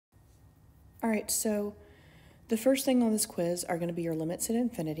All right, so the first thing on this quiz are going to be your limits at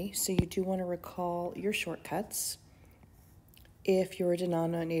infinity. So you do want to recall your shortcuts. If your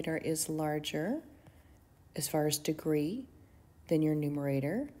denominator is larger, as far as degree, than your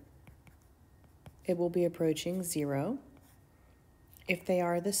numerator, it will be approaching 0. If they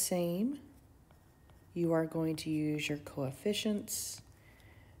are the same, you are going to use your coefficients.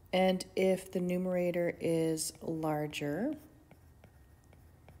 And if the numerator is larger,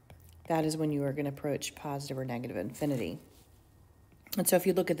 that is when you are going to approach positive or negative infinity. And so if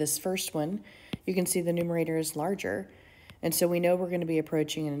you look at this first one, you can see the numerator is larger. And so we know we're going to be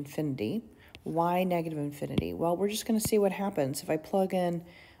approaching an infinity. Why negative infinity? Well, we're just going to see what happens. If I plug in,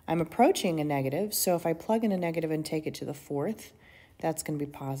 I'm approaching a negative, so if I plug in a negative and take it to the fourth, that's going to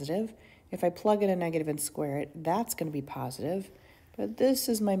be positive. If I plug in a negative and square it, that's going to be positive. But this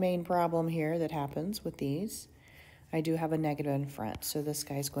is my main problem here that happens with these. I do have a negative in front, so this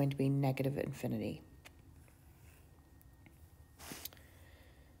guy's going to be negative infinity.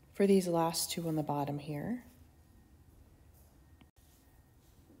 For these last two on the bottom here,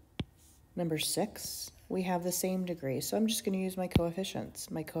 number 6, we have the same degree, so I'm just going to use my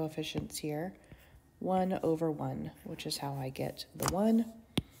coefficients. My coefficients here, 1 over 1, which is how I get the 1.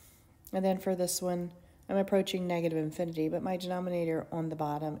 And then for this one, I'm approaching negative infinity, but my denominator on the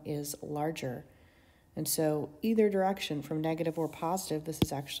bottom is larger. And so either direction, from negative or positive, this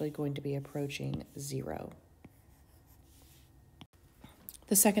is actually going to be approaching 0.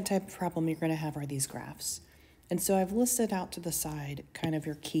 The second type of problem you're going to have are these graphs. And so I've listed out to the side kind of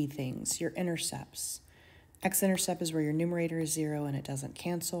your key things, your intercepts. X-intercept is where your numerator is 0 and it doesn't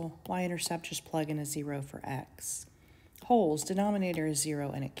cancel. Y-intercept, just plug in a 0 for x. Wholes, denominator is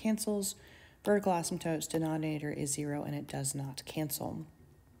 0 and it cancels. Vertical asymptotes, denominator is 0 and it does not cancel.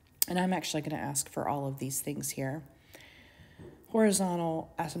 And I'm actually going to ask for all of these things here.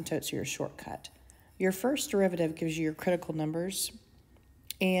 Horizontal asymptotes are your shortcut. Your first derivative gives you your critical numbers.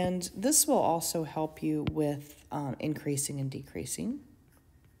 And this will also help you with increasing and decreasing.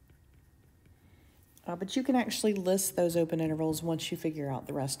 But you can actually list those open intervals once you figure out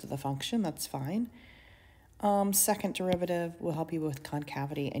the rest of the function. That's fine. Second derivative will help you with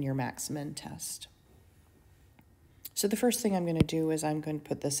concavity and your max-min test. So the first thing I'm going to do is I'm going to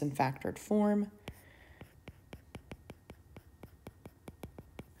put this in factored form.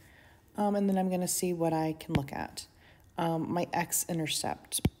 And then I'm going to see what I can look at. My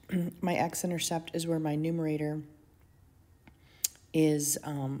x-intercept. My x-intercept is where my numerator is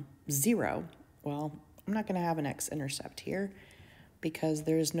 0. Well, I'm not going to have an x-intercept here because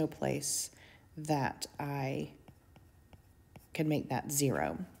there is no place that I can make that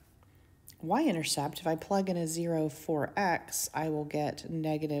 0. Y-intercept, if I plug in a 0 for x, I will get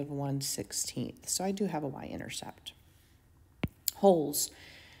negative 1/16. So I do have a y-intercept. Wholes.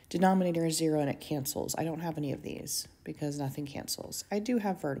 Denominator is 0 and it cancels. I don't have any of these because nothing cancels. I do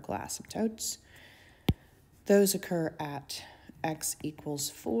have vertical asymptotes. Those occur at x equals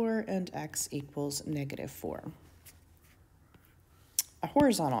 4 and x equals negative 4. A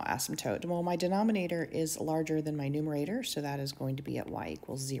horizontal asymptote. Well, my denominator is larger than my numerator, so that is going to be at y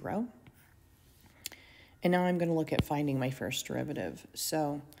equals 0. And now I'm going to look at finding my first derivative.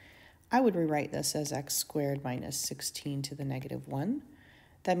 So I would rewrite this as x squared minus 16 to the negative 1.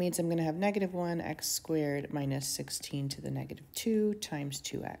 That means I'm going to have negative 1 x squared minus 16 to the negative 2 times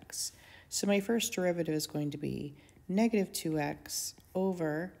 2x. So my first derivative is going to be negative 2x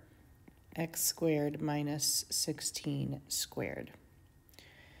over x squared minus 16 squared.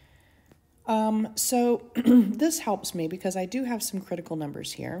 So this helps me because I do have some critical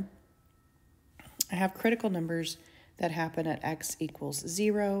numbers here. I have critical numbers that happen at x equals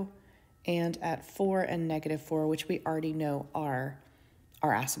 0 and at 4 and negative 4, which we already know are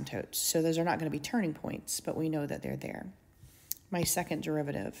asymptotes. So those are not going to be turning points, but we know that they're there. My second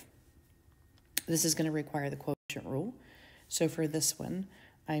derivative, this is going to require the quotient rule. So for this one,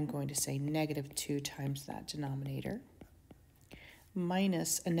 I'm going to say negative 2 times that denominator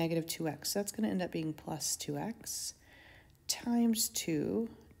minus a negative 2x. That's going to end up being plus 2x times 2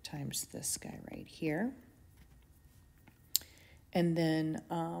 times this guy right here. And then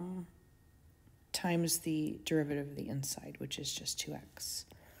times the derivative of the inside, which is just 2x,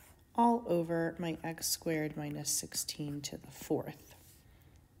 all over my x squared minus 16 to the 4th.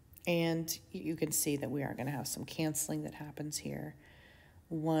 And you can see that we are going to have some canceling that happens here.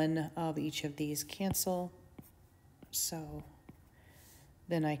 One of each of these cancel, so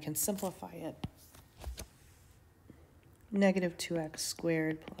then I can simplify it. Negative 2x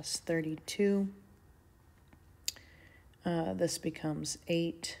squared plus 32. This becomes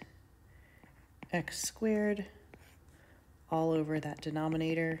 8x squared all over that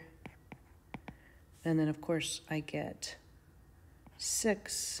denominator And then, of course, I get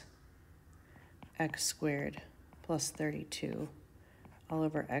 6x squared plus 32 all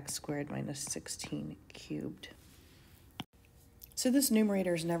over x squared minus 16 cubed. So this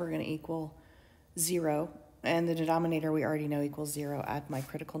numerator is never going to equal 0, and the denominator we already know equals 0 at my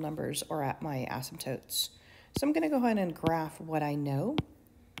critical numbers or at my asymptotes. So I'm going to go ahead and graph what I know.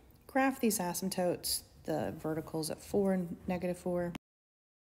 Graph these asymptotes, the verticals at 4 and -4.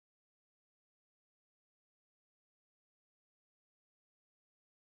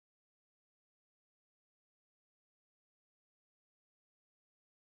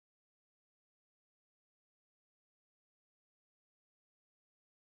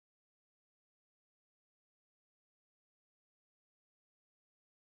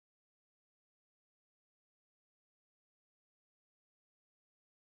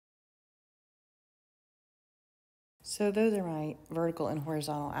 So those are my vertical and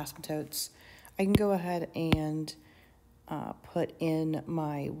horizontal asymptotes. I can go ahead and put in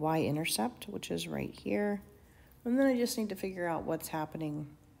my y-intercept, which is right here. And then I just need to figure out what's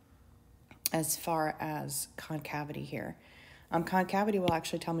happening as far as concavity here. Concavity will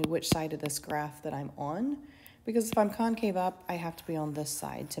actually tell me which side of this graph that I'm on, because if I'm concave up, I have to be on this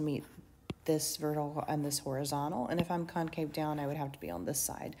side to meet this vertical and this horizontal. And if I'm concave down, I would have to be on this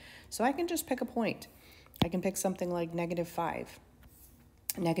side. So I can just pick a point. I can pick something like -5.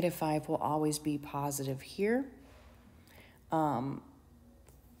 -5 will always be positive here.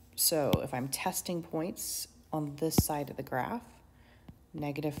 So if I'm testing points on this side of the graph,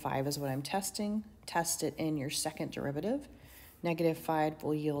 -5 is what I'm testing. Test it in your second derivative. -5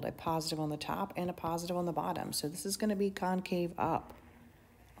 will yield a positive on the top and a positive on the bottom. So this is going to be concave up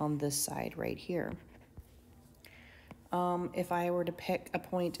on this side right here. If I were to pick a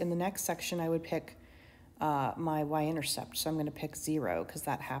point in the next section, I would pick my y-intercept. So I'm going to pick 0 because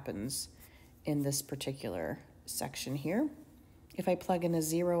that happens in this particular section here. If I plug in a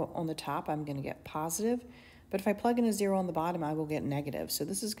 0 on the top, I'm going to get positive. But if I plug in a 0 on the bottom, I will get negative. So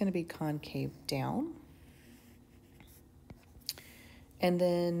this is going to be concave down. And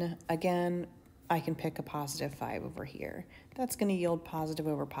then again, I can pick a +5 over here. That's going to yield positive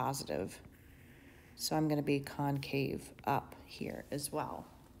over positive. So I'm going to be concave up here as well.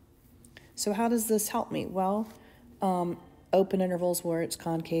 So how does this help me? Well, open intervals where it's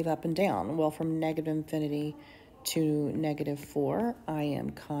concave up and down. Well, from -infinity to -4, I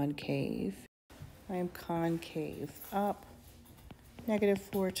am concave. I am concave up.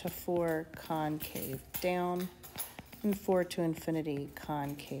 -4 to 4, concave down. And 4 to infinity,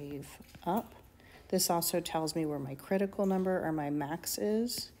 concave up. This also tells me where my critical number or my max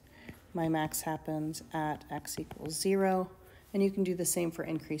is. My max happens at x = 0. And you can do the same for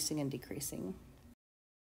increasing and decreasing.